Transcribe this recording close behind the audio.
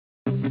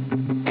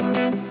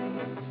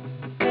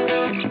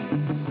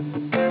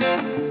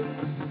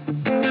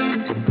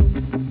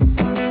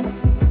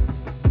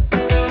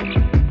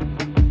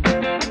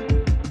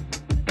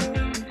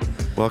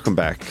Welcome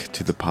back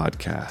to the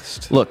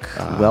podcast. Look,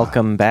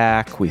 welcome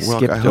back. We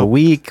skipped a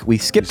week. We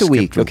skipped a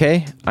week,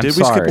 okay? Did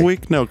we skip a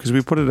week? No, because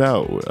we put it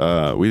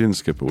out. We didn't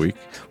skip a week.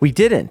 We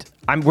didn't.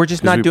 We're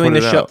just not doing the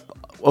show.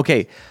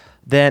 Okay,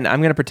 then I'm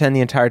going to pretend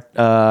the entire...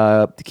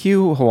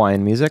 cue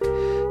Hawaiian music.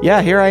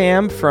 Yeah, here I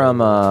am from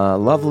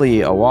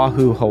lovely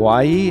Oahu,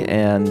 Hawaii,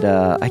 and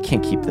I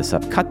can't keep this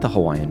up. Cut the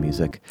Hawaiian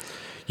music.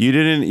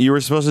 You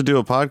were supposed to do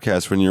a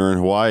podcast when you were in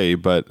Hawaii,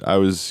 but I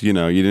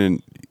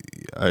didn't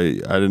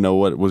know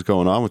what was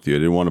going on with you. I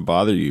didn't want to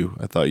bother you.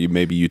 I thought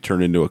maybe you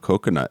turned into a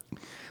coconut.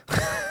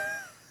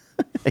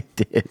 I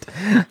did.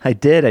 I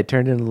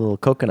turned into a little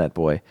coconut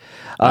boy.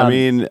 I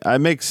mean, it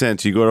makes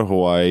sense. You go to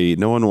Hawaii. You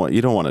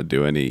don't want to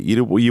do any.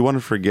 You want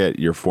to forget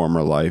your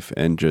former life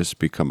and just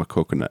become a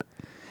coconut.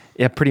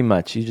 Yeah, pretty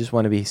much. You just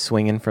want to be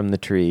swinging from the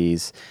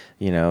trees,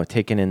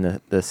 taking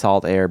in the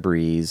salt air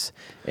breeze,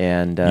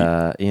 and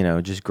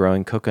just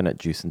growing coconut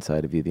juice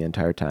inside of you the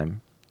entire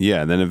time.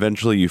 Yeah, and then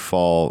eventually you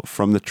fall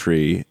from the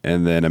tree,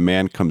 and then a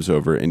man comes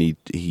over, and he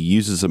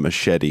uses a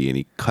machete, and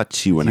he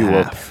cuts you in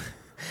half.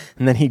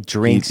 And then he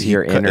drinks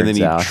your innards out. And then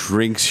he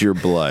drinks your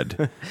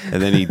blood,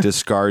 and then he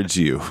discards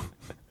you.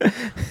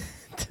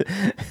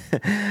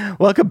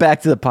 Welcome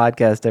back to the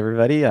podcast,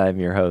 everybody. I'm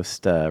your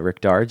host,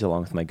 Rick Darge,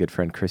 along with my good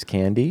friend Chris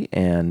Candy.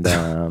 And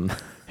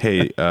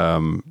hey,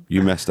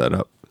 you messed that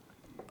up.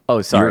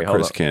 Oh, sorry. You're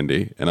Chris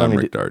Candy, and I'm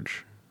Rick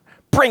Darge.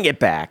 Bring it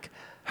back.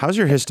 How's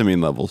your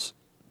histamine levels?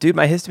 Dude,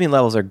 my histamine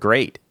levels are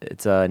great.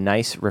 It's a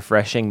nice,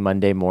 refreshing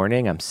Monday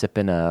morning. I'm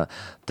sipping a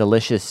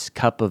delicious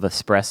cup of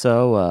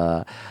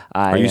espresso.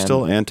 Are you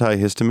still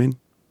antihistamine?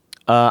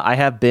 I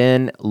have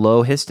been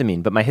low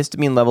histamine, but my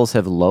histamine levels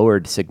have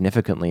lowered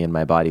significantly in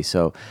my body.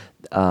 So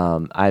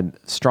I'm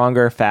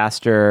stronger,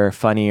 faster,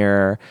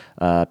 funnier.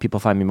 People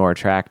find me more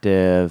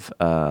attractive.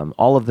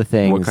 All of the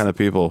things. What kind of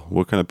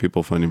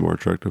people find you more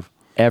attractive?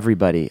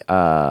 Everybody,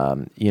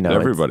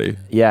 everybody.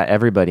 Yeah,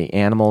 everybody.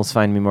 Animals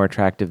find me more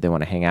attractive. They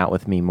want to hang out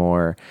with me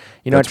more.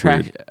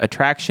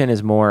 Attraction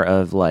is more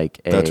of like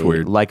That's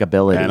weird.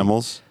 Likability.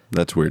 Animals?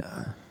 That's weird.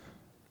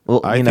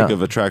 I think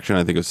of attraction.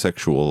 I think of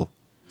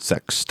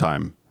sex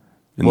time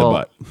in the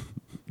butt.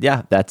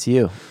 Yeah, that's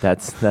you.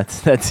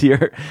 That's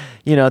your.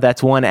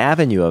 That's one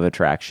avenue of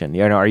attraction.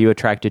 Are you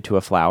attracted to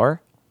a flower?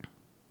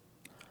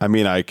 I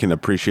mean, I can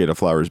appreciate a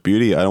flower's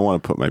beauty. I don't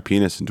want to put my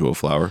penis into a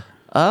flower.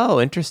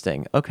 Oh,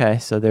 interesting. Okay,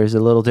 so there's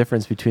a little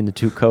difference between the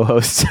two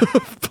co-hosts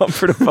of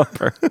Bumper to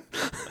Bumper.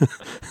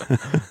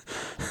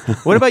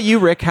 What about you,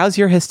 Rick? How's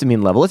your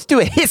histamine level? Let's do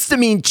a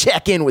histamine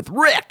check-in with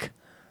Rick.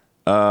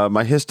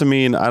 My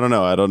histamine, I don't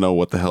know. I don't know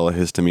what the hell a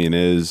histamine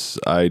is.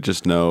 I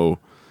just know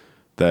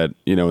that,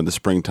 in the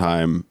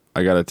springtime,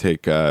 I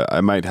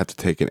might have to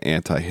take an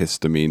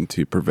antihistamine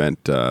to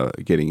prevent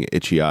getting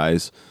itchy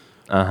eyes.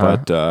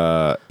 But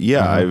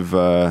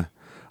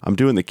I'm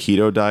doing the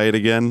keto diet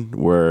again,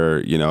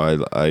 where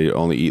I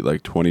only eat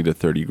like 20 to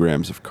 30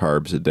 grams of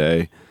carbs a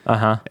day,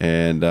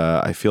 and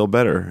I feel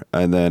better.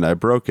 And then I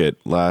broke it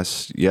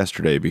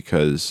yesterday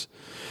because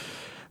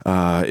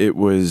it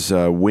was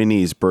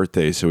Winnie's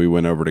birthday, so we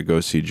went over to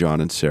go see John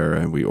and Sarah,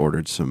 and we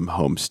ordered some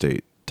Home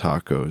State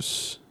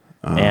tacos.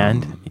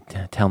 And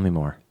tell me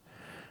more.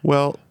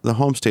 Well, the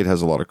Home State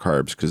has a lot of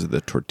carbs because of the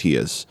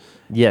tortillas.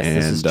 Yes,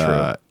 this is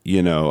true.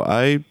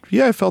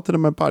 I felt it in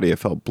my body. I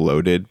felt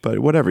bloated, but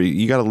whatever.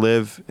 You got to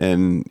live,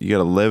 and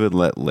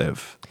let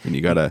live. And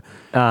you got to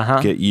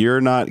get.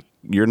 You're not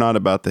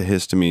about the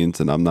histamines,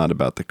 and I'm not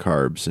about the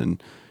carbs,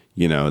 and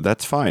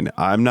that's fine.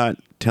 I'm not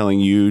telling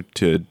you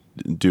to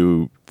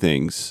do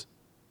things.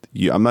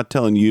 I'm not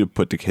telling you to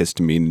put the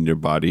histamine in your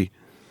body.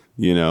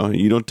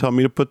 You don't tell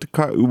me to put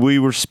we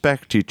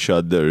respect each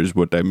other is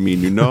what I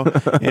mean, and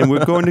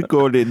we're going to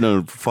go on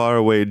a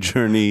faraway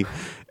journey,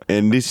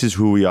 and this is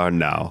who we are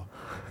now.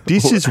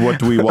 This is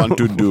what we want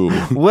to do.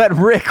 What,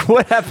 Rick?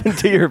 What happened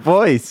to your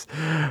voice?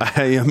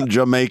 I am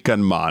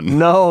Jamaican man.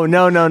 No.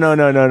 Bad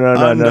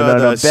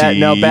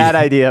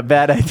idea.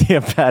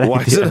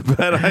 Why is it a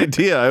bad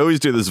idea? I always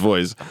do this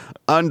voice.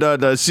 Under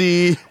the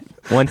sea.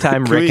 One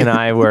time, Rick and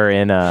I were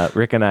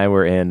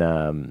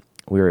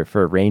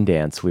for Rain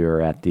Dance. We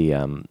were at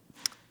the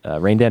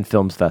Rain Dance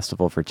Films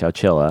Festival for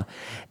Chowchilla.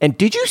 And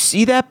did you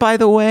see that, by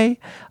the way,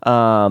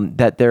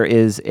 that there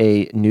is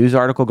a news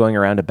article going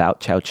around about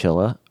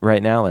Chowchilla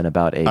right now and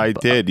about I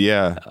did,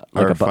 yeah.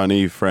 Our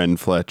funny friend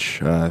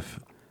Fletch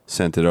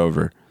sent it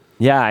over.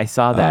 Yeah, I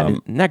saw that.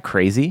 Isn't that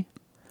crazy?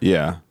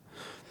 Yeah,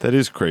 that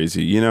is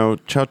crazy.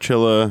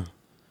 Chowchilla,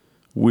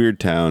 weird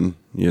town,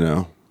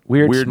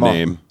 Weird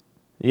name.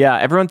 Yeah,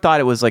 everyone thought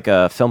it was like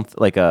a film,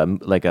 like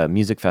a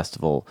music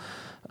festival.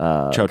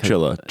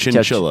 Chowchilla,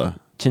 Chinchilla,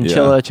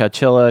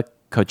 Chowchilla,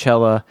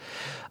 Coachella.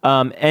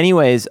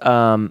 Anyways,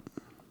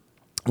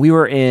 we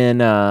were in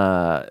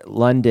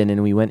London,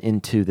 and we went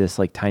into this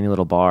like tiny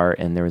little bar,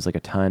 and there was like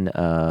a ton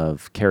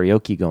of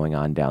karaoke going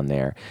on down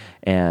there.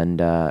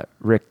 And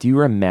Rick, do you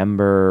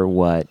remember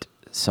what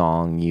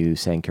song you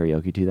sang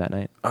karaoke to that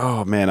night?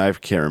 Oh man, I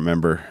can't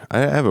remember.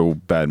 I have a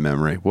bad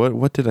memory.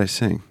 What did I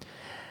sing?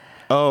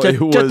 Oh,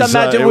 just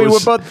imagine we were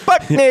both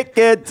butt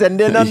naked and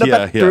then on the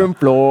bathroom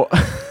floor.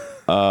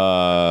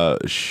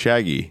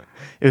 Shaggy.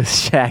 It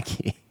was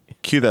Shaggy.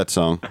 Cue that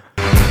song.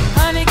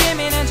 Honey came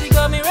in and she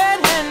got me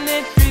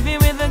red-handed, creepy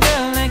with the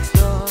girl next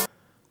door.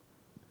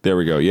 There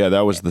we go. Yeah,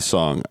 that was the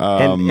song.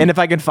 And if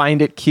I can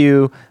find it,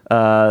 cue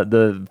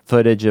the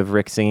footage of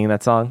Rick singing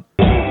that song.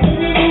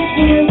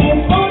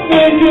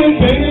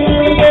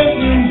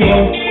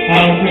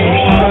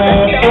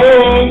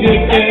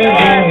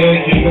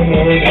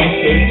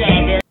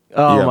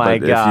 Oh Yeah, my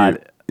but if God.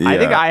 you- I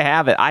think yeah.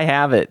 I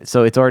have it.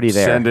 So it's already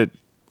there. Send it.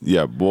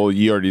 Yeah, well,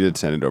 you already did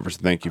send it over, so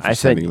thank you for I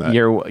said sending that.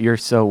 you're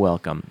so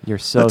welcome. You're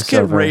so Let's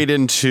so get very- right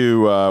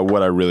into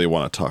what I really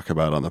want to talk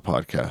about on the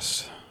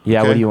podcast. Yeah,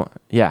 okay? what do you want?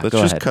 Yeah, Let's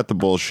go just ahead. cut the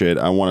bullshit.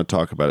 I want to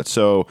talk about it.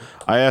 So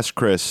I asked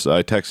Chris,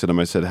 I texted him,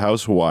 I said,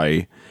 how's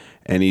Hawaii?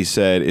 And he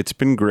said, it's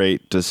been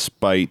great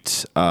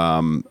despite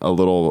a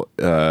little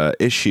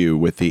issue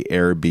with the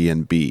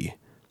Airbnb.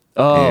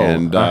 Oh,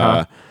 And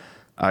uh-huh.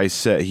 I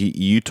said,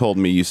 you told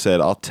me, you said,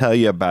 I'll tell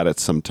you about it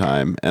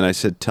sometime. And I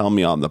said, tell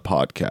me on the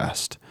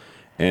podcast.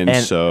 And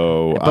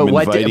so But I'm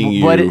what inviting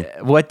did, you.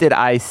 what did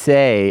I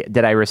say?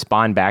 Did I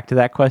respond back to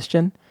that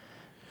question?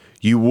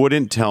 You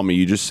wouldn't tell me.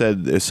 You just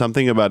said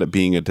something about it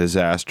being a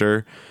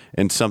disaster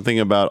and something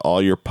about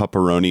all your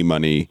pepperoni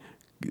money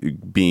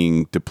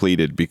being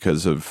depleted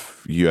because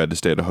of you had to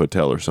stay at a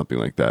hotel or something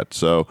like that.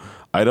 So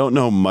I don't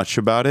know much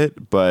about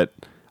it, but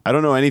I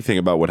don't know anything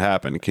about what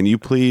happened. Can you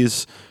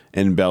please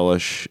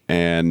embellish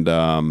and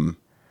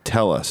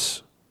tell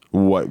us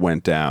what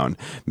went down?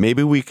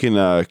 Maybe we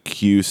can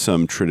cue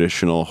some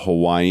traditional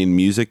Hawaiian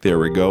music. There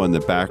we go in the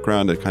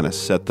background to kind of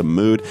set the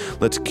mood.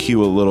 Let's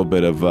cue a little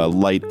bit of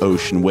light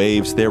ocean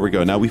waves. There we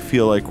go. Now we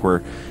feel like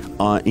we're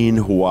in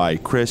Hawaii.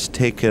 Chris,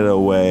 take it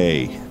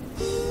away.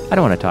 I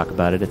don't want to talk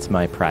about it. It's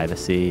my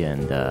privacy,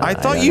 and I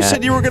thought you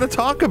said you were going to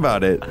talk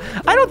about it.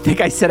 I don't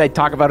think I said I'd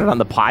talk about it on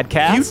the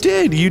podcast. You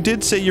did. You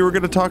did say you were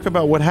going to talk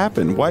about what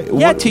happened. Why?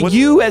 Yeah, to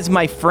you as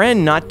my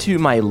friend, not to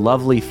my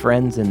lovely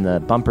friends in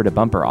the Bumper to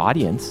Bumper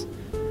audience.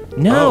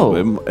 No.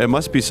 Oh, it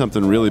must be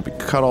something really.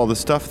 Cut all the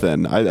stuff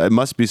then. It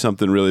must be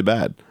something really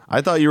bad. I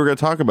thought you were going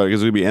to talk about it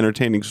because it would be an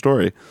entertaining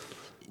story.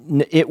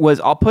 It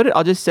was.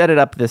 I'll just set it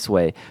up this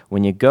way.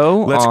 When you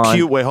go Let's on,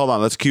 cue. Wait, hold on.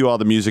 Let's cue all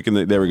the music and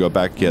there we go.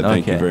 Back. Yeah,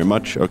 thank you Okay. very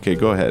much. Okay,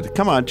 go ahead.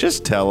 Come on,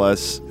 just tell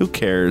us. Who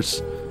cares?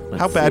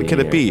 How Let's bad see could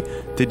it here.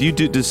 be?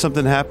 Did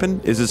something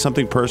happen? Is it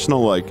something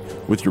personal, like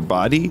with your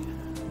body,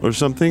 or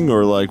something,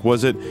 or like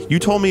was it? You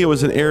told me it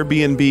was an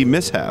Airbnb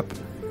mishap.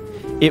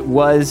 It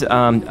was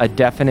a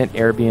definite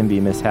Airbnb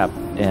mishap,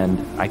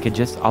 and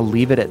I'll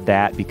leave it at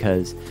that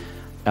because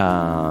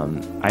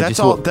That's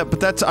all.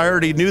 But I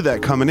already knew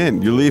that coming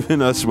in. You're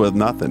leaving us with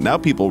nothing. Now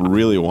people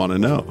really want to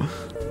know.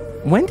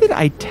 When did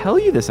I tell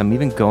you this? I'm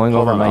even going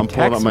Hold over on, my I'm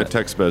pulling text. up my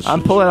text messages.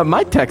 I'm pulling up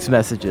my text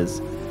messages.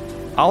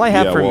 All I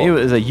have Yeah, from well- you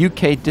is a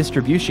UK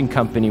distribution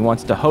company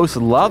wants to host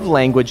Love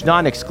Language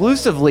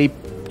non-exclusively.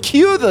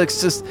 Cue the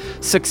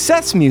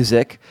success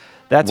music.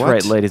 That's What?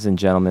 right, ladies and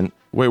gentlemen.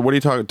 Wait, what are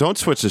you talking? Don't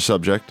switch the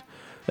subject.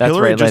 That's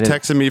Hillary right, just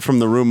ladies. texted me from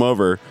the room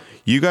over.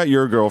 You got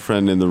your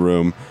girlfriend in the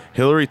room.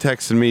 Hillary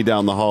texted me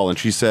down the hall, and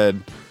she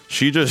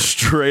just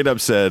straight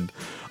up said,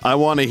 "I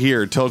want to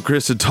hear. Tell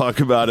Chris to talk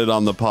about it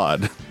on the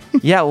pod."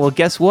 Yeah, well,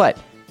 guess what?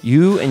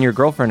 You and your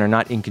girlfriend are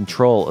not in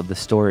control of the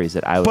stories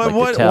that I would But like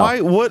what? to tell. Why?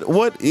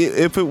 What?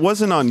 If it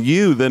wasn't on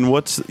you, then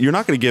what's? You're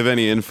not going to give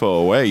any info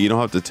away. You don't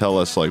have to tell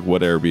us like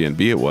what Airbnb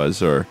it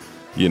was, or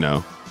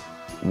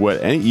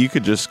what. You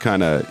could just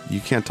kind of. You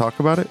can't talk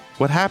about it.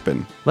 What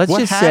happened? Let's What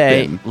just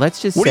happened? say.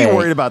 Let's just What say. are you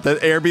worried about?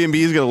 That Airbnb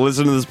is going to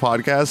listen to this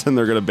podcast and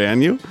they're going to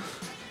ban you?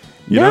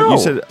 You No. you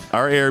said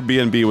our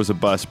Airbnb was a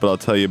bust, but I'll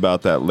tell you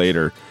about that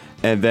later.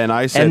 And then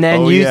I said, And then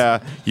 "Oh you- yeah,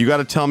 you got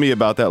to tell me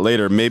about that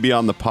later, maybe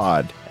on the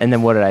pod." And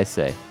then what did I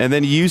say? And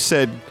then you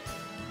said,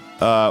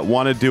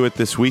 "Want to do it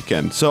this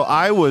weekend?" So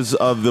I was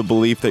of the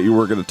belief that you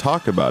were going to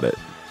talk about it.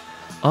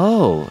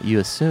 Oh, you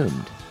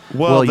assumed.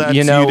 Well, that's,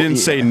 you know, you didn't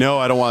say no.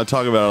 I don't want to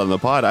talk about it on the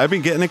pod. I've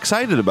been getting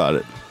excited about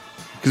it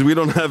because we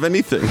don't have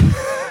anything.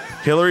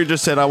 Hillary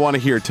just said, "I want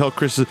to hear." Tell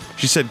Chris.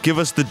 She said, "Give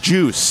us the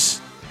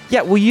juice."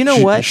 Yeah, well, you know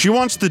she, what? She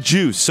wants the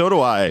juice. So do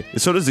I.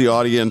 So does the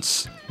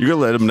audience. You're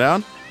gonna let him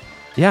down?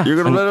 Yeah.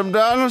 You're gonna let him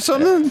down or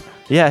something?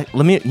 Yeah,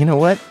 you know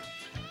what?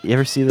 You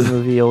ever see the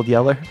movie Old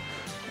Yeller?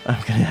 I'm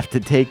going to have to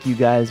take you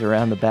guys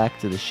around the back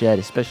to the shed,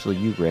 especially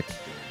you, Rick.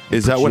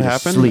 Is Put that you what to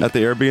happened sleep. at the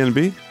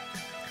Airbnb?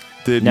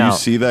 Did No. you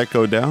see that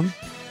go down?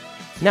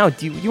 Now,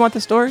 do you want the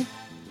story?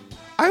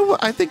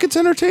 I think it's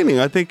entertaining.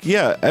 I think,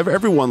 yeah,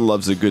 everyone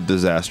loves a good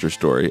disaster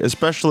story,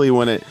 especially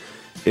when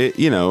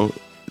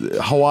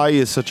Hawaii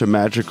is such a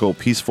magical,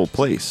 peaceful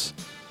place.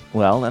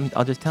 Well,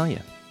 I'll just tell you.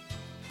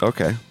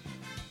 Okay.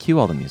 Cue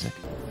all the music.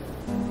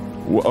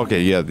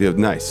 Okay, yeah,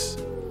 nice.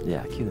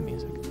 Yeah, cue the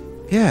music.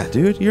 Yeah,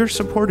 dude, you're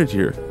supported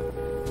here.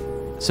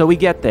 So we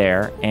get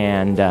there,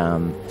 and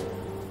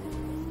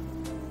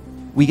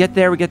we get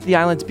to the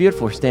island. It's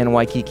beautiful. We're staying in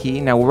Waikiki.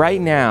 Now, right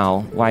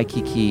now,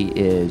 Waikiki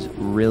is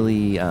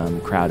really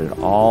crowded.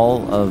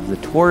 All of the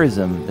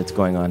tourism that's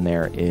going on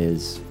there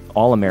is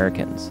all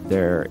Americans.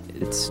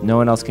 It's no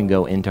one else can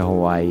go into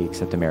Hawaii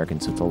except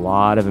Americans. So it's a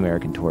lot of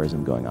American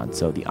tourism going on.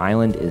 So the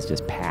island is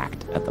just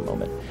packed at the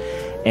moment,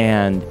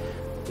 and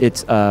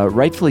it's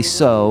rightfully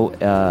so.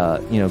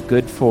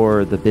 Good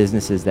for the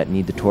businesses that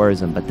need the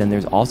tourism. But then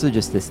there's also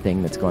just this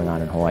thing that's going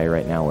on in Hawaii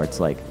right now, where it's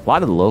like a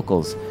lot of the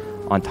locals.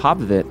 On top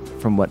of it,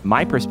 from what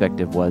my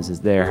perspective is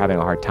they're having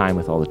a hard time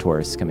with all the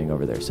tourists coming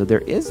over there. So there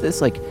is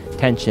this like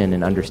tension,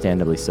 and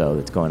understandably so,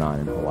 that's going on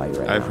in Hawaii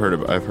right now. I've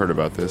heard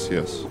about this.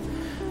 Yes.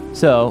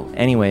 So,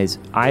 anyways,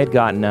 I had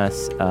gotten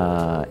us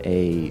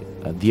a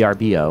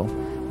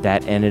VRBO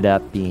that ended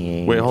up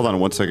being. Wait, hold on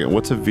 1 second.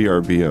 What's a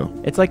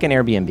VRBO? It's like an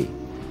Airbnb.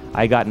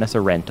 I gotten us a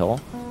rental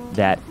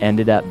that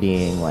ended up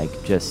being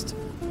like just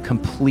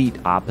complete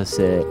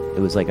opposite.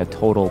 It was like a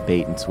total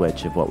bait and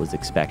switch of what was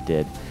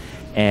expected.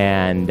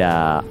 And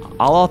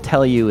all I'll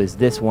tell you is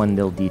this one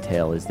little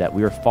detail is that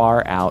we were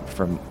far out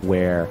from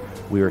where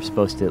we were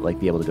supposed to like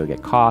be able to go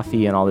get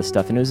coffee and all this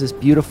stuff. And it was this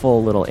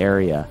beautiful little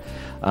area.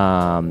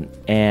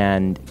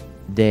 And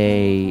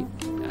they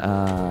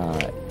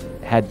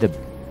had the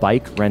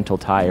bike rental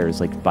tires,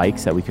 like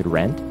bikes that we could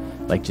rent,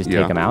 like just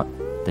take them out.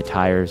 The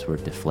tires were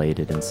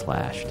deflated and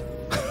slashed.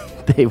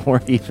 They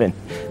weren't even.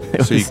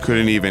 So you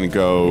couldn't even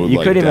go. You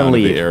couldn't even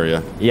leave the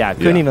area. Yeah,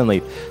 couldn't even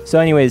leave. So,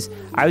 anyways,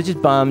 I was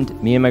just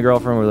bummed. Me and my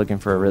girlfriend were looking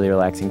for a really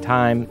relaxing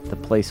time. The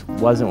place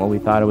wasn't what we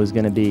thought it was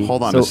going to be.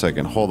 Hold on a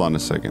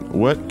second.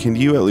 What can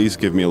you at least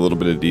give me a little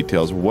bit of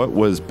details? What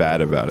was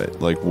bad about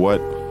it? Like what?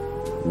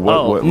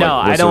 No,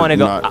 I don't want to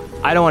go.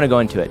 I don't want to go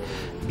into it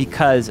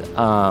because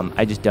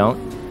I just don't.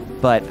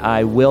 But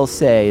I will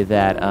say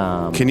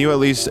that. Can you at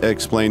least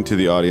explain to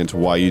the audience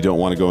why you don't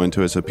want to go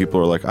into it, so people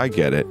are like, I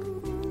get it.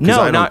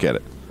 No, I don't get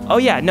it. Oh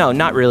yeah, no,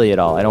 not really at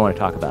all. I don't want to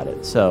talk about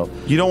it. So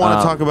you don't want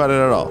to talk about it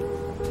at all?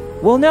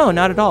 Well, no,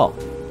 not at all.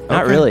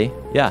 Not really.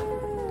 Yeah,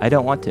 I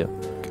don't want to.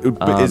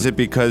 Is it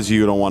because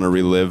you don't want to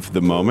relive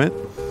the moment?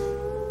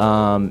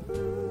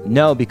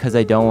 No, because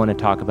I don't want to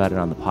talk about it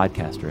on the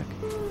podcast, Rick.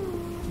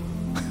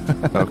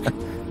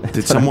 Okay.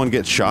 Did someone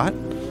get shot?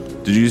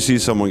 Did you see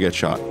someone get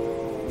shot?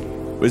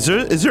 Is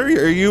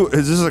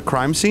this a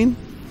crime scene?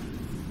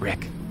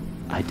 Rick,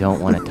 I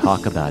don't want to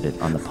talk about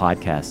it on the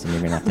podcast, and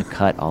you're going to have to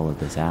cut all of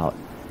this out.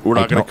 We're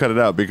not going to cut it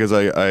out because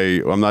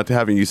I'm not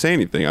having you say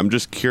anything. I'm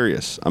just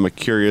curious. I'm a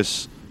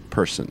curious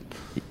person.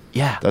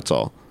 Yeah. That's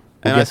all.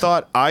 And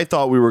I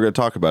thought we were going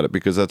to talk about it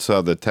because that's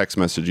how the text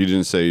message, you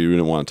didn't say you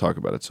didn't want to talk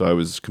about it. So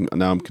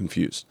now I'm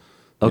confused.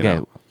 Okay. You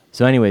know?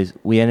 So anyways,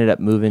 we ended up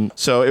moving.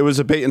 So it was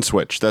a bait and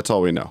switch. That's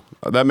all we know.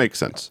 That makes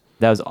sense.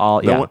 That was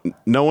all. Yeah.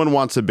 No one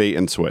wants a bait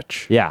and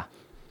switch. Yeah,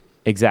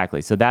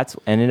 exactly. So that's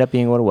ended up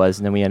being what it was.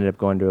 And then we ended up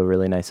going to a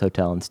really nice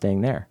hotel and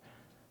staying there.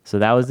 So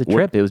that was the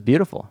trip. It was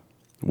beautiful.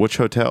 Which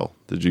hotel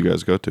did you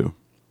guys go to?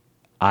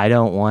 I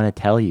don't want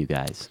to tell you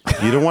guys.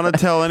 You don't want to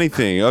tell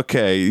anything.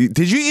 Okay.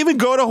 Did you even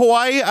go to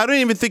Hawaii? I don't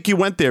even think you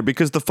went there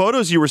because the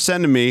photos you were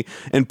sending me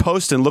and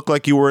posting looked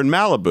like you were in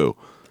Malibu.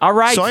 All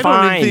right, so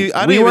fine.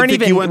 We weren't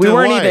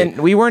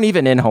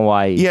even in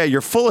Hawaii. Yeah,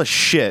 you're full of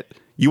shit.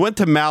 You went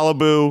to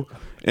Malibu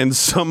and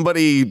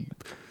somebody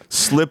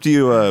slipped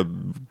you a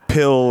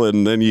pill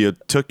and then you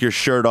took your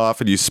shirt off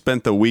and you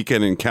spent the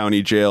weekend in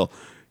county jail.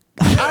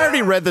 I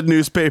already read the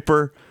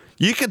newspaper.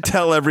 You could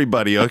tell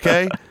everybody,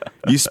 okay?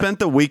 You spent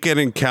the weekend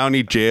in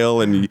county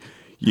jail, and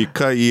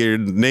your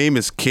name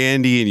is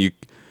Candy, and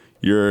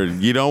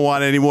you don't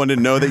want anyone to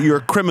know that you're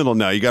a criminal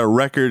now. You got a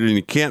record, and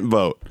you can't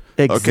vote.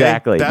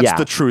 Exactly. Okay? That's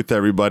the truth,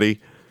 everybody.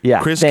 Yeah.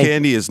 Chris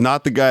Candy is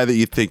not the guy that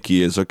you think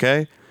he is.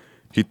 Okay?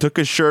 He took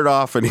his shirt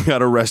off, and he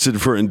got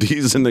arrested for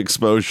indecent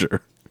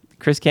exposure.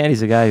 Chris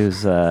Candy's a guy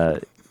who's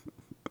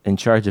in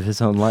charge of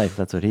his own life.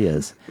 That's what he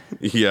is.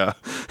 Yeah,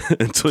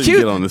 until you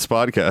get on this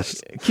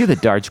podcast. Cue the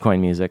Dogecoin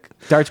music.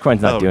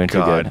 Dogecoin's not doing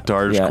too good.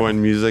 Dogecoin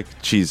music.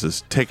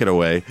 Jesus, take it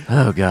away.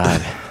 Oh,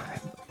 God.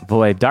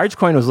 Boy,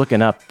 Dogecoin was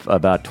looking up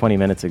about 20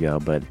 minutes ago,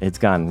 but it's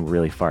gone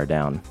really far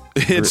down.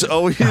 It's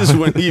always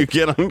when you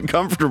get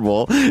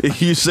uncomfortable,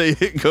 you say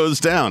it goes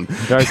down.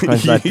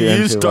 Dogecoin's not doing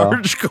use too well.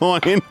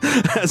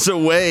 Dogecoin as a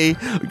way.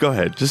 Go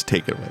ahead, just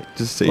take it away.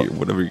 Just say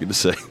whatever you're going to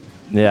say.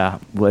 Yeah,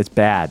 well, it's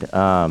bad.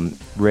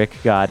 Rick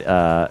got,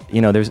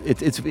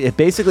 it's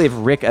basically if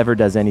Rick ever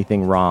does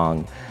anything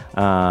wrong,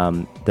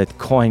 the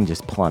coin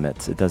just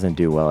plummets. It doesn't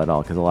do well at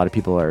all because a lot of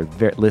people are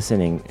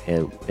listening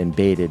in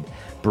bated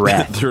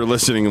breath. They're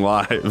listening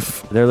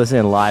live. They're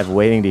listening live,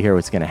 waiting to hear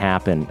what's going to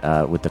happen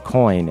with the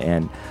coin.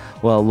 And,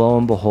 well, lo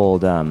and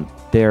behold,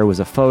 there was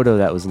a photo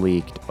that was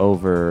leaked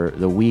over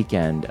the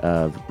weekend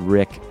of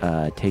Rick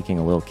taking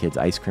a little kid's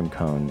ice cream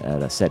cone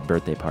at a set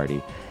birthday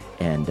party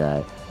and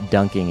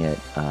dunking it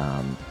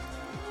on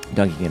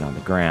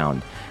the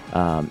ground.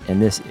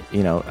 And this,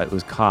 it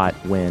was caught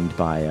wind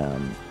by a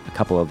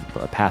couple of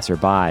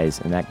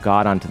passerbys, and that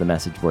got onto the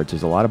message boards.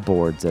 There's a lot of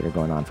boards that are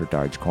going on for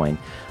Dogecoin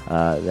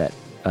that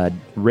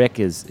Rick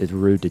is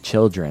rude to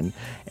children,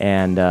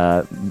 and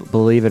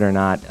believe it or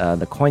not,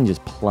 the coin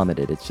just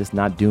plummeted. It's just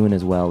not doing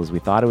as well as we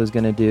thought it was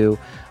going to do.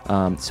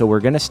 So we're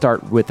going to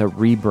start with a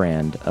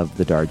rebrand of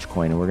the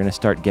Dogecoin, and we're going to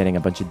start getting a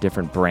bunch of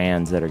different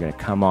brands that are going to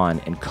come on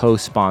and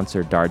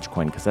co-sponsor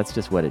Dogecoin, because that's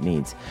just what it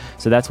needs.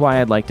 So that's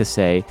why I'd like to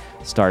say,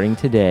 starting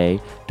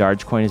today,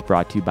 Dogecoin is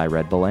brought to you by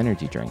Red Bull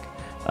Energy Drink.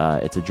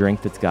 It's a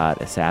drink that's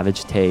got a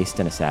savage taste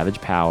and a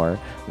savage power,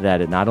 that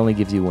it not only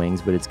gives you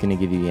wings, but it's going to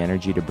give you the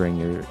energy to bring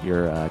your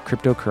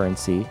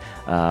cryptocurrency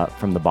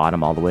from the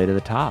bottom all the way to the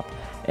top.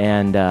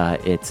 And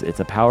it's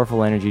a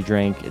powerful energy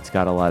drink. It's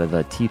got a lot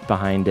of teeth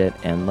behind it.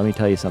 And let me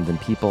tell you something,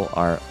 people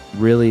are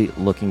really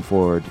looking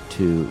forward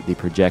to the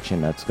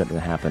projection that's going to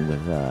happen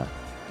with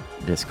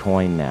this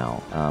coin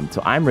now.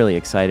 So I'm really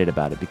excited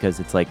about it, because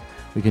it's like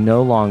we can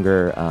no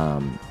longer,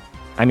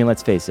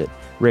 let's face it,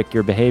 Rick,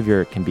 your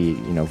behavior can be,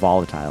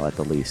 volatile at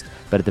the least,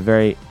 but at the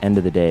very end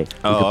of the day,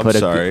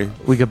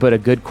 we could put a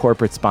good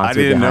corporate sponsor. I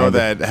didn't know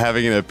behind that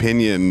having an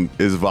opinion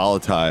is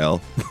volatile.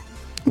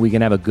 We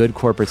can have a good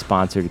corporate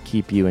sponsor to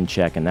keep you in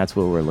check, and that's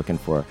what we're looking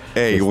for.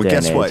 Hey, well,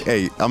 guess what?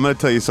 Hey, I'm going to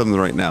tell you something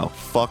right now.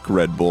 Fuck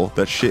Red Bull.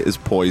 That shit is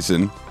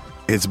poison.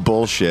 It's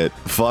bullshit.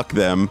 Fuck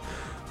them.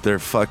 They're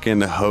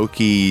fucking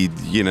hokey,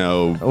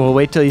 Well,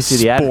 wait till you see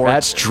the ad.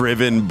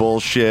 Sports-driven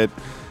bullshit.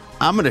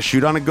 I'm going to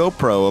shoot on a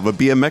GoPro of a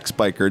BMX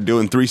biker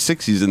doing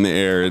 360s in the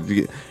air.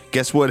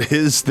 Guess what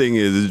his thing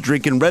is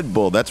drinking Red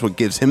Bull. That's what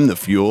gives him the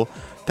fuel.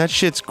 That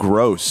shit's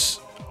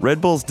gross.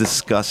 Red Bull's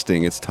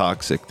disgusting. It's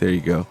toxic. There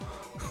you go.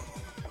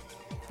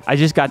 I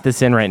just got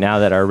this in right now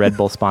that our Red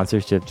Bull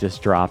sponsorship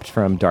just dropped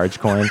from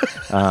Dogecoin,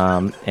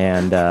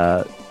 and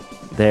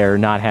they're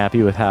not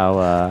happy with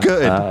how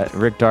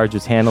Rick Darge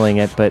was handling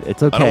it, but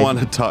it's okay. I don't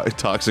want a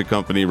toxic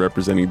company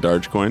representing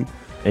Dogecoin.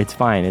 It's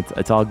fine.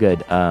 It's all good.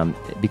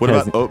 Because, what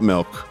about oat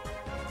milk?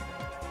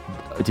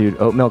 Dude,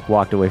 oat milk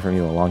walked away from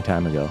you a long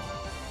time ago.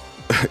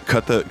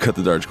 cut the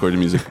Dogecoin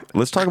music.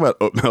 Let's talk about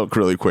oat milk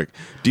really quick.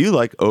 Do you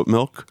like oat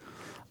milk?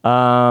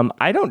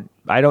 I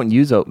don't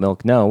use oat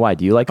milk. No. Why?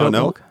 Do you like oat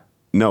milk?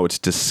 No, it's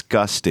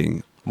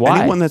disgusting. Why?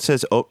 Anyone that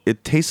says,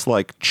 it tastes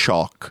like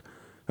chalk,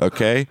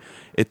 okay?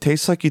 It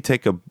tastes like you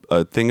take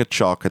a thing of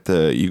chalk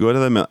you go to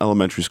the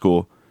elementary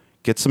school,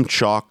 get some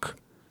chalk,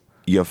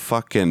 you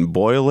fucking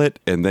boil it,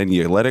 and then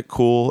you let it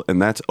cool,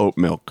 and that's oat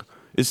milk.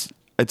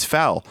 It's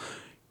foul.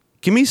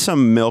 Give me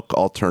some milk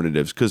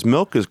alternatives, because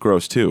milk is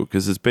gross too,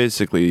 because it's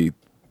basically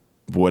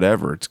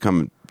whatever. It's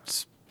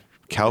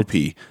cow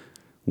pee.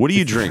 What do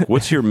you drink?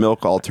 What's your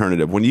milk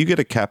alternative? When you get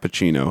a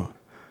cappuccino,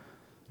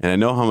 and I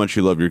know how much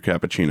you love your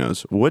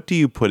cappuccinos, what do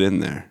you put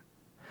in there?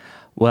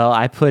 Well,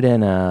 I put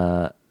in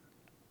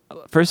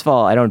first of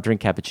all, I don't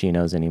drink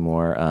cappuccinos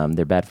anymore.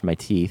 They're bad for my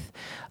teeth.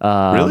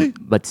 Really?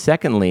 But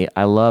secondly,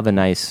 I love a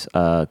nice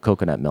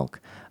coconut milk.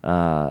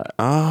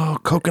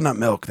 Coconut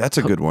milk. That's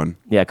a good one.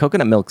 Yeah,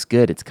 coconut milk's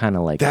good. It's kind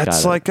of like...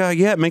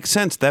 it makes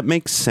sense. That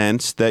makes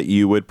sense that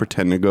you would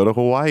pretend to go to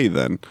Hawaii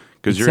then,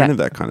 because you're into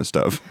that kind of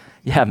stuff.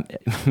 Yeah,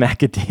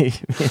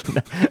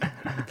 macadamia.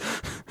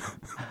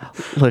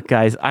 Look,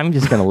 guys, I'm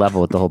just going to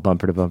level with the whole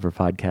Bumper to Bumper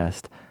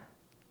podcast.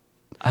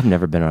 I've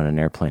never been on an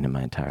airplane in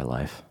my entire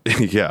life.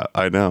 Yeah,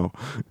 I know.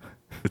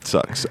 It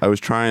sucks.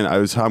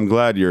 I'm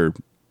glad you're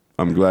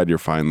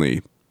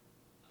finally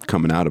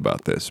coming out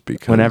about this,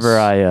 because whenever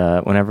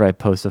I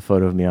post a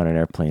photo of me on an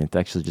airplane, it's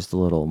actually just a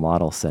little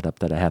model setup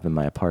that I have in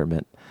my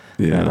apartment.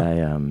 Yeah.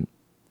 And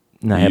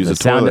you use a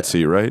toilet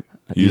seat, right?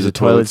 Use a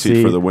toilet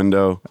seat for the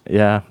window.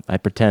 Yeah, I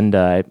pretend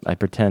that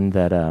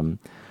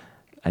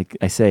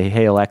I say,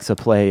 "Hey Alexa,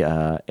 play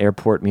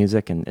airport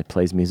music," and it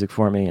plays music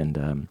for me.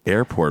 And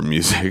airport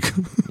music.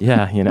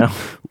 Yeah,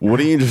 What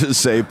do you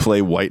just say?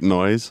 Play white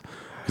noise,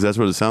 because that's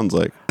what it sounds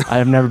like.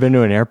 I've never been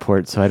to an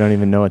airport, so I don't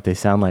even know what they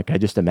sound like. I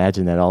just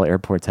imagine that all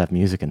airports have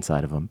music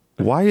inside of them.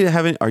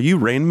 Are you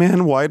Rain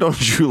Man? Why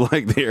don't you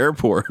like the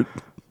airport?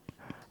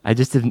 I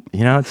just didn't.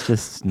 It's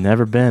just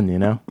never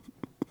been.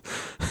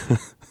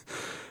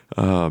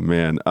 Oh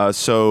man!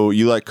 So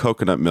you like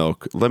coconut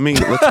milk? Let's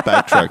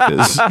backtrack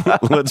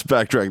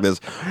this.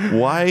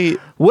 Why?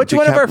 Which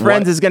one of our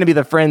friends is going to be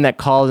the friend that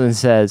calls and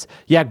says,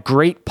 "Yeah,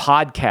 great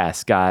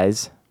podcast,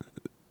 guys"?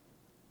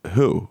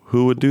 Who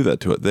would do that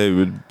to it? They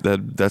would.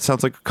 That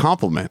sounds like a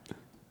compliment.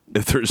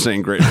 If they're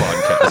saying great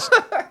podcast.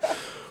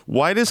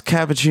 Why does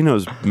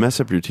cappuccinos mess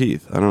up your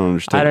teeth? I don't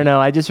understand. I don't know.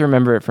 I just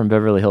remember it from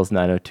Beverly Hills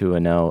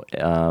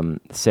 90210.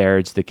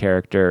 Serge, the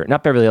character,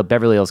 not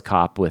Beverly Hills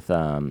Cop with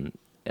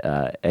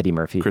Eddie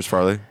Murphy. Chris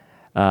Farley.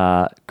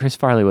 Chris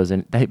Farley was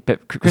in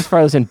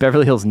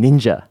Beverly Hills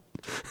Ninja.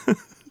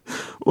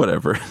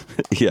 Whatever.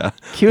 Yeah.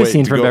 Cue a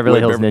scene from Beverly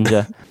Hills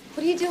Ninja.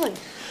 What are you doing?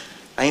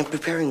 I am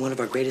preparing one of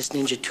our greatest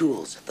ninja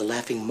tools, the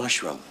laughing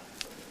mushroom.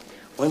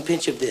 One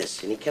pinch of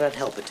this, and he cannot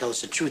help but tell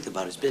us the truth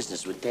about his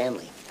business with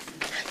Danley.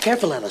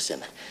 Careful,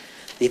 Allison.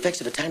 The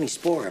effects of a tiny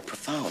spore are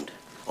profound.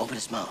 Open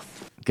his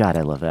mouth. God,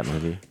 I love that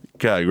movie.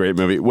 God, great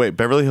movie. Wait,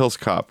 Beverly Hills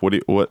Cop.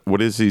 What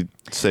does he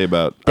say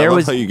about? I There love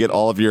was- how you get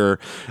all of your.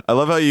 I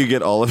love how you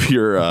get all of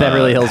your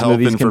Beverly Hills health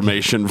movies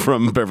information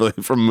from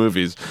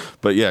movies.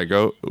 But yeah,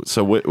 go.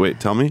 So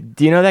wait, tell me.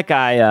 Do you know that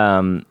guy?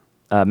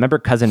 Remember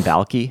Cousin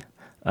Balky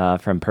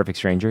from Perfect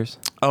Strangers?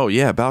 Oh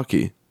yeah,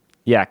 Balky.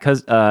 Yeah,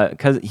 cause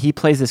he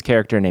plays this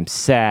character named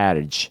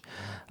Serge,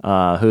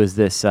 who is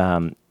this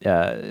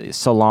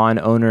salon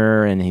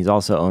owner, and he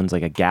also owns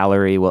like a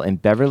gallery. Well, in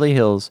Beverly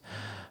Hills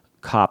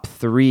Cop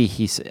 3,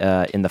 he's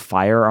in the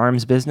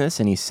firearms business,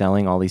 and he's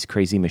selling all these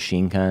crazy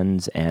machine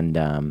guns and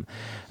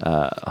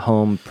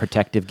home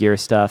protective gear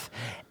stuff.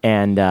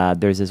 And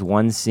there's this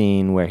one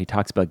scene where he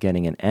talks about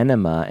getting an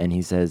enema, and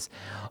he says,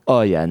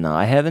 "Oh yeah, no,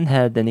 I haven't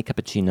had any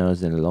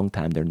cappuccinos in a long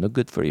time. They're no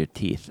good for your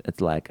teeth."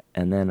 It's like,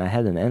 and then I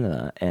had an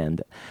enema,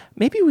 and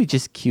maybe we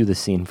just cue the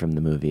scene from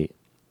the movie.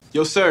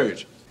 Yo,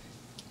 Serge,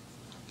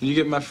 can you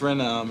get my friend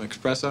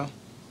espresso?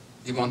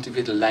 You want to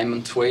be the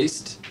lemon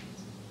twist?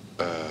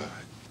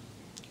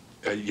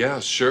 Yeah,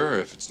 sure,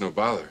 if it's no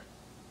bother.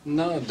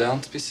 No,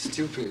 don't be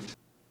stupid.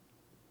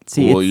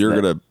 See, Well, it's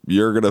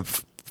you're gonna.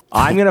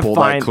 I'm gonna pull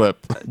find. that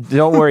clip.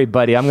 Don't worry,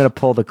 buddy. I'm gonna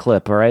pull the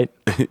clip. All right.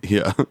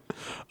 Yeah,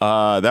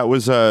 that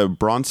was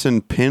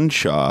Bronson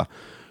Pinchot,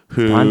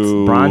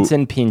 who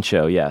Bronson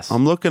Pinchot. Yes.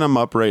 I'm looking him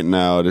up right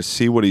now to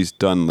see what he's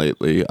done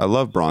lately. I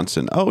love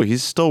Bronson. Oh,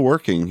 he's still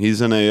working.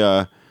 He's in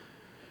a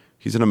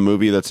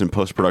movie that's in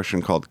post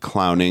production called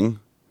Clowning.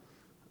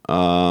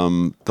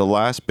 The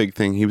last big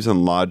thing, he was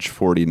in Lodge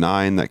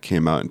 49 that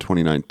came out in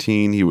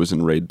 2019. He was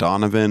in Ray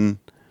Donovan.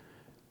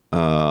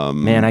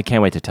 Man, I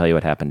can't wait to tell you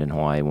what happened in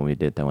Hawaii when we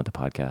did that with the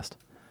podcast.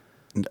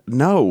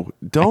 No,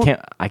 don't.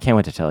 I can't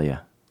wait to tell you.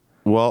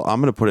 Well, I'm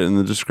going to put it in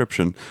the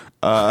description.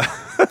 I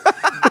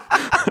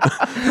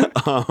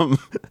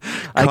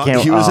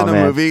can't. He was in a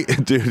man. movie,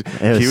 dude.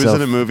 was He was so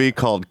in a movie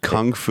called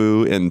Kung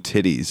Fu and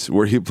Titties,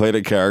 where he played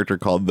a character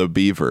called the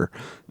Beaver.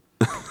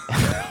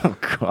 Oh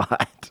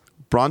God.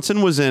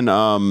 Bronson was in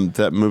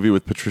that movie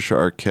with Patricia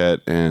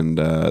Arquette and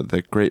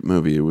that great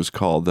movie. It was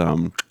called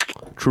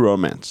True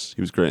Romance.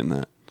 He was great in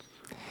that.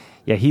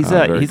 Yeah, he's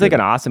very like good.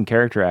 an awesome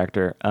character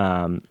actor.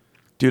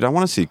 Dude, I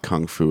want to see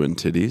Kung Fu and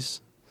Titties.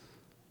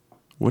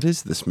 What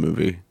is this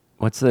movie?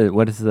 What's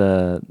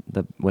the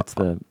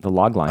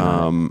log line?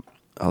 on it?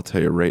 I'll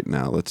tell you right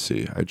now. Let's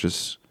see. I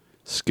just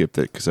skipped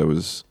it because I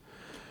was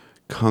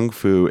Kung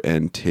Fu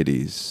and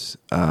Titties.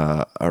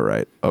 All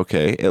right.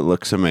 Okay. It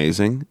looks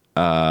amazing.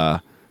 Oh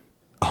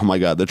my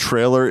God. The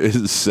trailer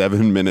is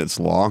 7 minutes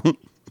long.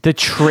 The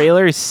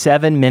trailer is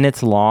 7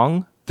 minutes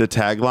long. The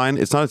tagline,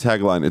 it's not a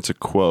tagline, it's a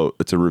quote,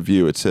 it's a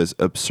review. It says,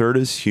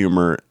 absurdist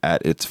humor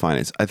at its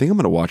finest. I think I'm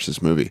going to watch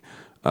this movie.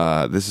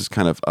 This is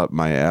kind of up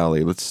my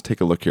alley. Let's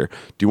take a look here.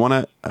 Do you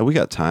want to, we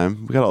got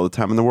time. We got all the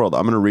time in the world.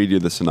 I'm going to read you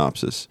the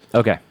synopsis.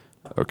 Okay.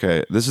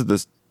 Okay, this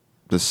is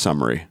the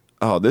summary.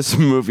 Oh, this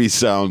movie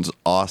sounds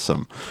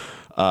awesome.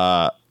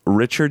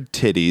 Richard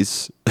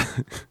Titties,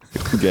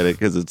 get it?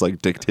 Because it's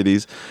like Dick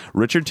Titties.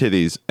 Richard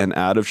Titties, an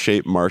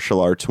out-of-shape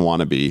martial arts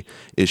wannabe,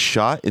 is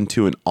shot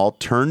into an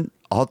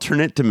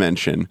alternate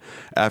dimension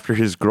after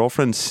his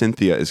girlfriend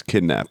Cynthia is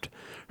kidnapped.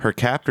 Her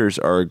captors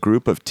are a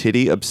group of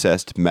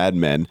titty-obsessed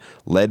madmen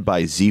led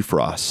by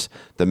Zefros,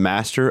 the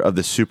master of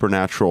the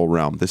supernatural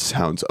realm. This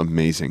sounds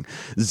amazing.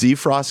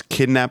 Zefros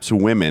kidnaps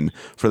women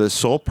for the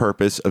sole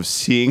purpose of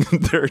seeing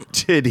their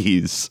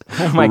titties.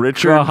 Oh my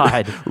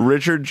God.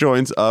 Richard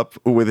joins up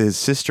with his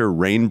sister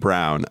Rain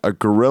Brown, a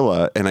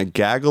gorilla, and a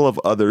gaggle of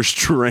other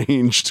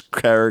strange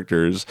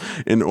characters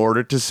in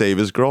order to save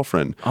his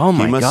girlfriend. Oh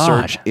my He must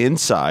God. search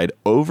inside,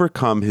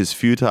 overcome his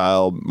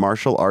futile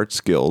martial arts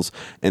skills,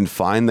 and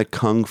find the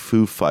kung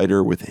fu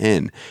fighter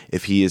within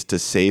if he is to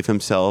save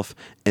himself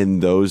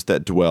and those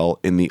that dwell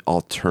in the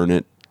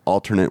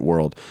alternate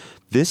world.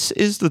 This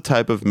is the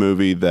type of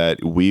movie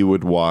that we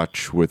would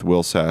watch with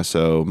Will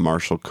Sasso,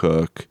 Marshall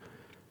Cook,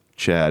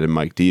 Chad, and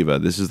Mike Diva.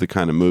 This is the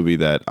kind of movie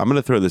that I'm going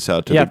to throw this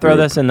out to the Throw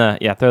group. this in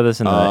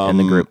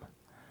the group.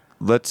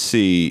 Let's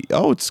see.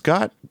 Oh, it's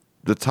got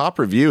the top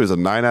review is a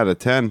 9 out of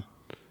 10.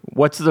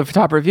 What's the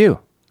top review?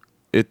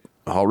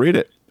 I'll read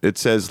it. It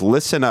says,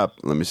 listen up.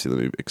 Let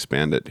me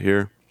expand it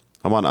here.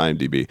 I'm on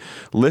IMDb.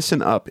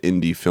 Listen up,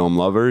 indie film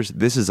lovers.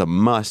 This is a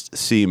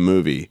must-see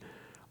movie.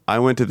 I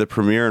went to the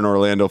premiere in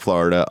Orlando,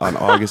 Florida on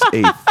August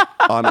 8th.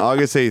 On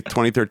August 8th,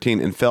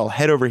 2013, and fell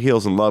head over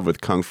heels in love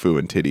with Kung Fu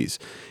and Titties.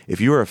 If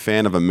you are a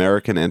fan of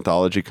American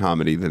anthology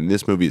comedy, then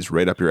this movie is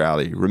right up your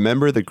alley.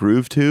 Remember the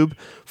Groove Tube,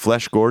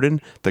 Flesh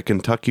Gordon, the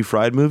Kentucky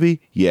Fried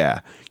Movie? Yeah,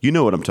 you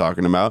know what I'm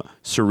talking about.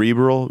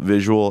 Cerebral,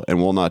 visual, and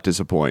will not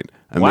disappoint.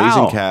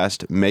 Amazing Wow.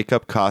 cast,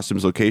 makeup,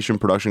 costumes, location,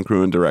 production,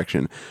 crew, and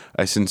direction.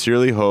 I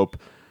sincerely hope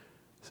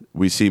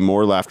we see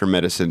more Laughter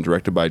Medicine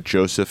directed by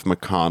Joseph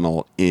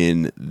McConnell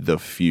in the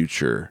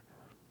future.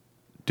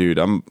 Dude,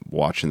 I'm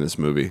watching this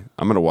movie.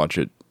 I'm going to watch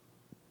it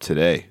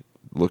today.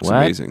 Looks What?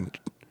 amazing.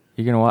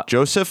 You're gonna watch.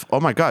 Joseph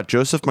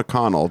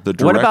McConnell, the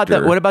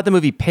director. What about the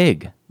movie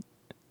Pig?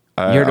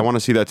 I want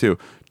to see that too.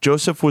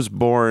 Joseph was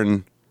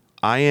born,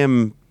 I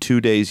am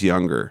 2 days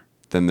younger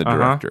than the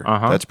director.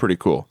 uh-huh. That's pretty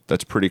cool.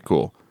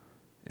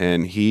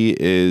 and he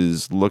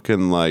is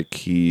looking like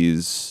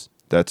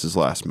that's his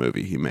last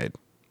movie he made.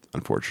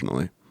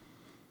 Unfortunately,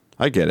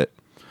 I get it.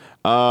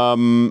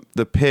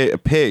 The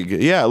pig,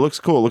 yeah, it looks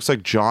cool. It looks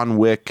like John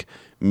Wick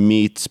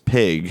meets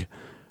Pig.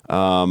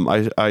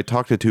 I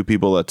talked to two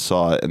people that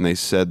saw it, and they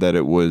said that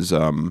it was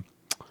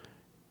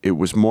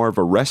more of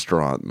a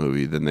restaurant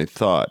movie than they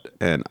thought,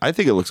 and I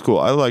think it looks cool.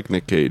 I like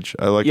Nick Cage.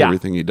 I like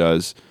everything he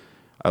does.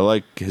 I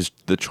like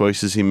the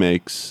choices he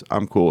makes.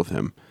 I'm cool with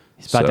him.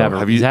 He's about to have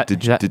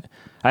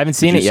I haven't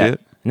seen it yet.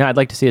 No, I'd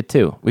like to see it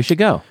too. We should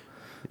go.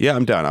 Yeah,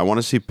 I'm down. I want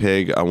to see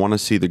Pig. I want to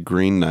see The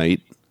Green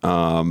Knight.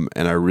 And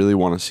I really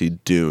want to see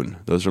Dune.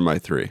 Those are my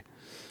three.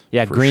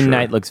 Yeah, Green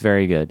Knight looks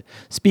very good.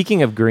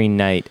 Speaking of Green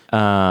Knight,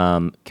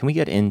 can we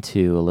get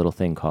into a little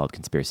thing called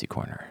Conspiracy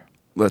Corner?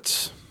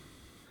 Let's.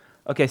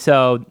 Okay,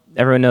 so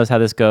everyone knows how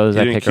this goes.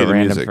 I pick a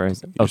random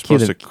first. Oh, cue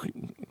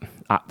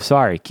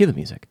the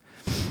music.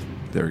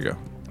 There we go.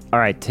 All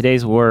right,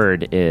 today's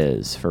word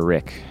is for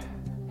Rick.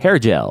 Hair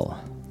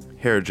gel.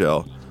 Hair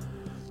gel.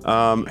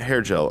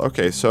 Hair gel.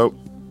 Okay, so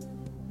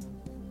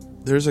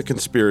there's a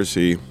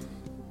conspiracy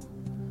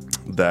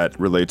that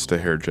relates to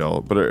hair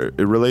gel, but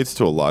it relates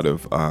to a lot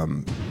of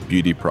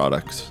beauty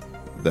products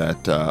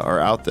that are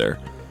out there.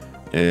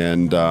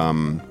 And,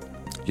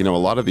 a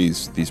lot of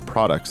these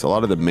products, a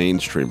lot of the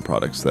mainstream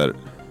products that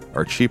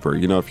are cheaper,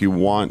 if you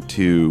want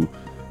to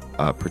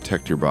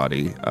protect your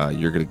body,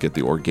 you're going to get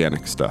the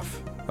organic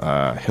stuff.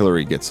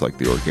 Hillary gets like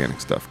the organic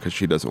stuff because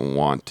she doesn't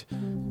want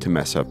to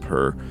mess up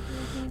her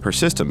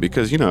system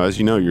because, as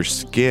you know, your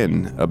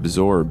skin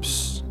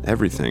absorbs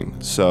everything.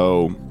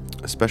 So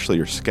especially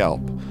your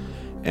scalp.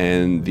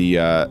 And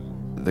the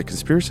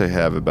conspiracy I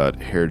have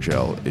about hair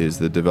gel is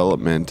the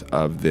development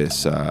of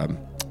this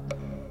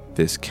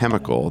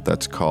chemical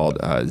that's called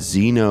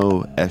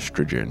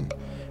xenoestrogen,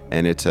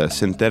 and it's a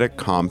synthetic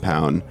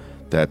compound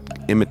that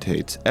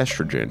imitates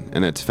estrogen,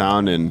 and it's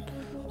found in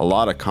a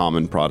lot of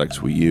common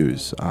products we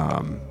use.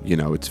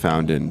 It's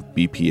found in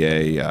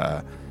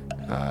BPA,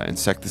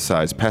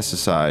 insecticides,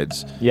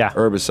 pesticides,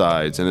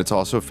 herbicides, and it's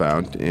also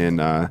found in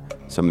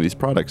some of these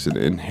products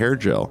in hair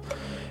gel.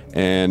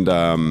 And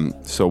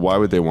so why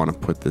would they want to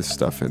put this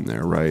stuff in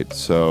there, right?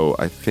 So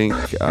I think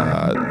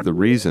the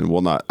reason,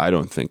 I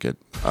don't think it.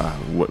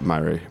 What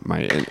my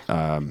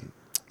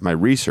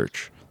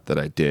research that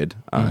I did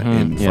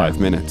in 5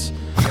 minutes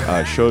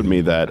showed me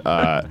that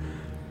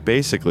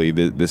basically basically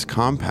this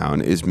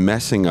compound is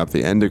messing up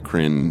the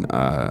endocrine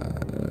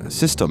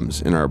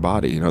systems in our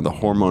body. The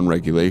hormone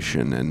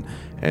regulation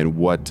and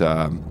what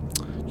the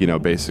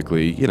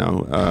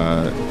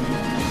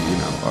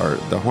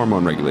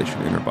hormone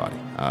regulation in our body.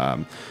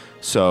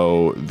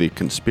 So the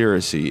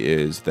conspiracy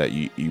is that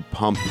you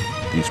pump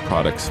these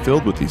products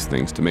filled with these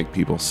things to make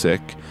people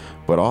sick,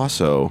 but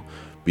also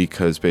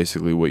because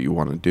basically what you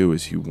want to do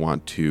is you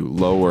want to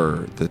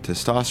lower the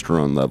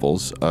testosterone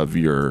levels of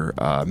your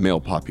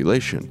male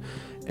population.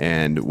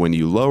 And when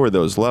you lower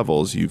those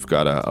levels, you've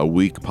got a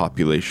weak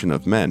population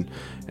of men.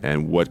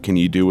 And what can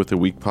you do with a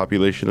weak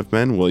population of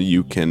men? Well,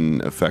 you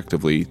can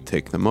effectively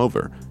take them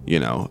over,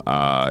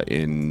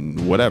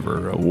 in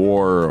whatever, a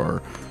war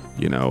or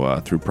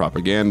through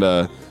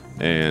propaganda,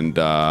 and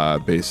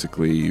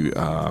basically,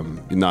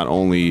 not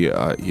only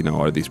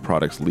are these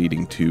products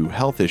leading to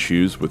health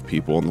issues with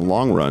people in the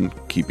long run,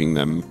 keeping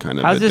them kind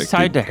of. How's this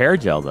tied to hair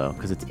gel though?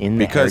 Because it's in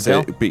the hair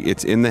gel.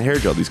 It's in the hair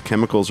gel. These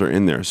chemicals are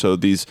in there. So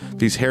these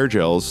hair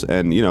gels,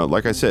 and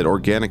like I said,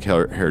 organic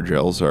hair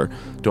gels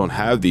don't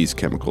have these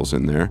chemicals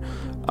in there.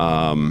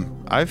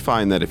 I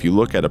find that if you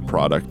look at a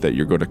product that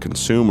you're going to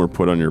consume or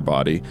put on your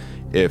body,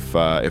 if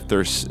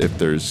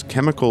there's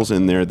chemicals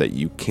in there that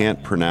you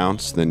can't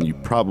pronounce, then you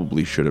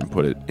probably shouldn't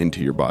put it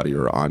into your body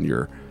or on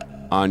your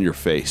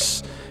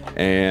face.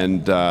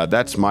 And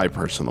that's my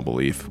personal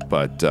belief.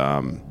 But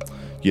what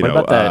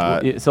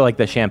about so like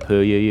the shampoo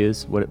you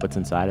use, what's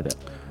inside of it?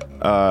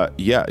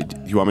 Yeah.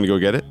 Do you want me to go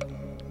get it?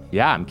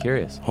 Yeah, I'm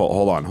curious.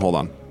 Hold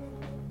on.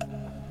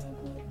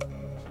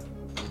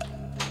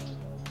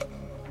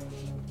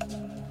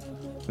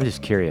 I'm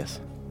just curious.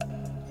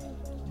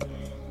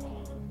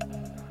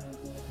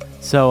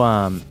 So,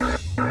 You can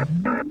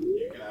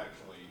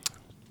actually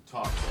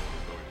talk while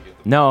you're going to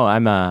get the. No,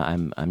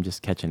 I'm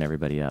just catching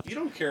everybody up. You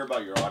don't care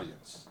about your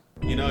audience.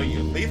 You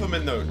leave them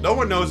in the. No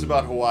one knows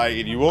about Hawaii,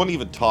 and you won't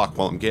even talk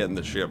while I'm getting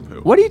the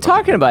shampoo. What are you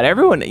talking about?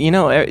 Everyone,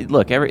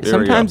 look.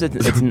 Sometimes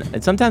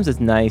it's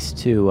nice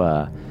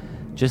to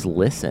just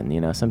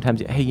listen.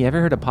 Sometimes, hey, you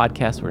ever heard a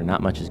podcast where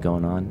not much is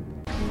going on?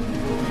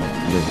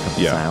 There's a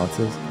couple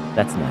silences.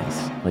 That's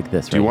nice, like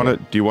this. Do you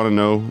want to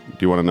know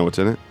what's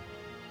in it?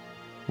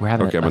 We're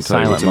having I'm gonna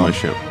tell you what's in my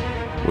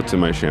shampoo. What's in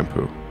my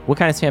shampoo? What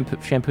kind of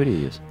shampoo do you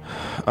use?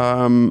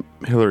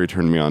 Hillary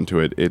turned me on to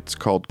it. It's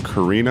called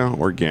Carina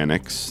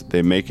Organics.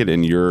 They make it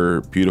in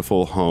your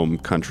beautiful home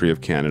country of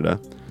Canada.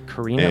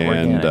 Carina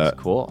Organics,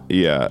 cool.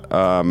 Yeah.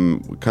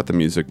 Cut the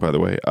music, by the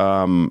way.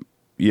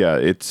 Yeah,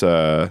 it's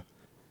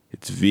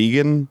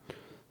vegan,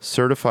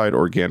 certified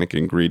organic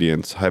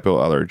ingredients,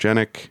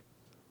 hypoallergenic,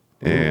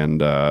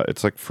 and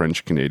it's like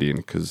French Canadian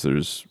because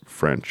there's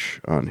French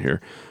on here.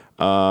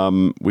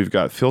 We've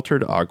got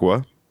filtered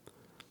aqua,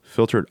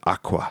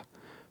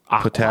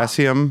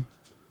 potassium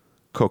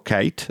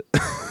cocaite,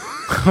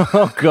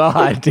 Oh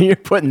God, you're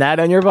putting that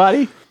on your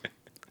body?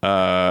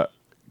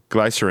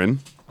 glycerin,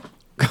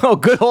 Oh,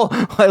 good old.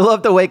 I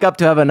love to wake up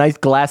to have a nice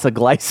glass of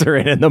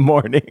glycerin in the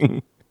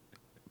morning.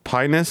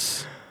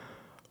 pinus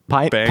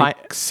Pine.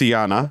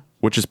 banksiana,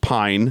 which is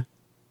pine.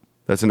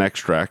 That's an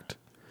extract.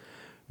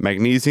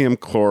 Magnesium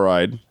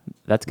chloride,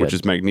 That's good. which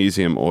is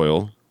magnesium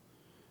oil.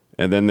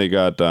 And then they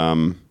got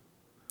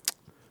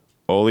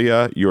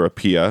Olea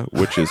europea,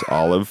 which is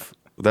olive.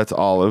 That's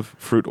olive,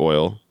 fruit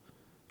oil.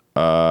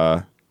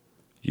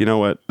 You know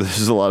what? This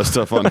is a lot of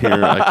stuff on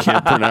here I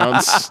can't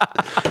pronounce.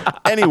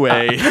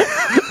 Anyway.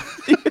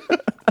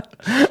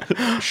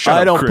 Shut I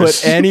up, don't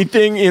Chris. put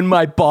anything in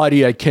my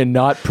body I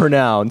cannot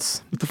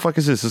pronounce. What the fuck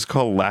is this? It's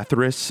called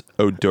Lathyrus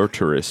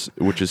odortoris,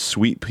 which is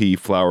sweet pea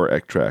flower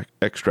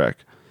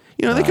extract.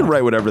 You know, they can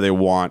write whatever they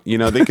want. You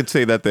know, they could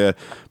say that the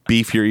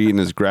beef you're eating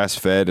is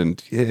grass-fed,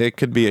 and it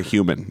could be a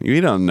human. You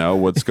don't know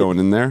what's going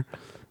in there.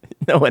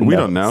 No one We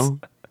knows. don't know.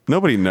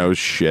 Nobody knows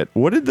shit.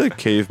 What did the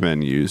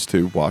cavemen use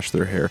to wash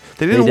their hair?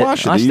 They didn't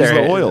wash it. They used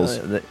the oils.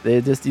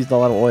 They just used a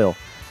lot of oil.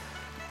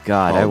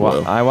 God, Olive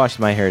oil. I washed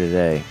my hair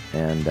today,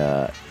 and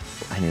I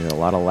needed a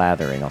lot of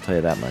lathering. I'll tell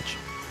you that much.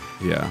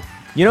 Yeah.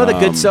 You know the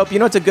good soap. You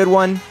know what's a good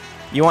one.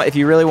 You want if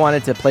you really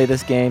wanted to play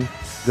this game.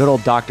 Good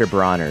old Dr.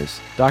 Bronner's.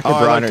 Dr. Oh, I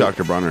like Bronner's.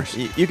 Dr. Bronner's.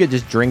 You could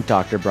just drink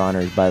Dr.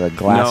 Bronner's by the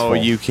glass. No,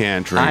 you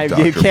can't drink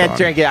Dr. You can't Bronner.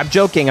 drink it. I'm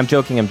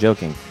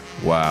joking.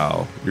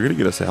 Wow. You're going to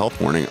get us a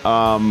health warning.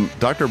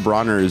 Dr.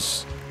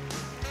 Bronner's,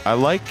 I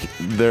like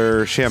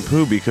their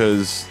shampoo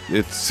because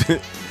it's,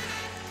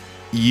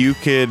 you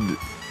could,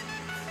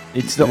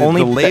 It's the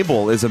only the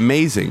label is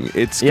amazing.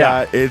 It's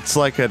Yeah. it's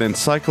like an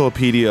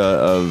encyclopedia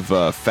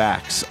of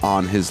facts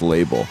on his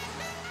label.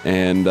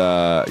 And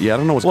I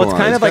don't know what's Well, going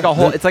it's on. kind of like got a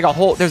whole. the- It's like a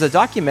whole. There's a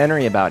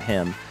documentary about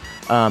him,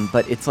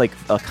 but it's like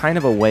a kind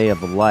of a way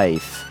of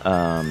life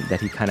that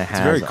he kind of has.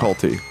 it's very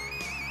culty.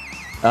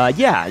 But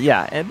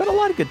a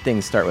lot of good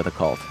things start with a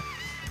cult.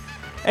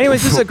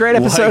 Anyways, this is a great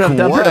episode Like of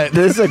Bumper. what?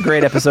 This is a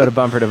great episode of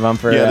Bumper to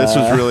Bumper. Yeah, this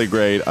was really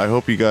great. I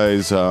hope you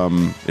guys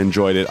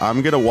enjoyed it.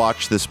 I'm going to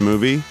watch this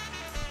movie,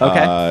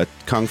 Okay.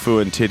 Kung Fu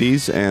and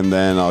Titties, and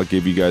then I'll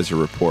give you guys a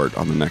report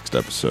on the next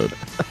episode.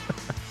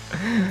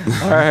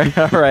 All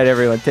right,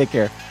 everyone. Take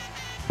care.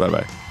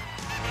 Bye-bye.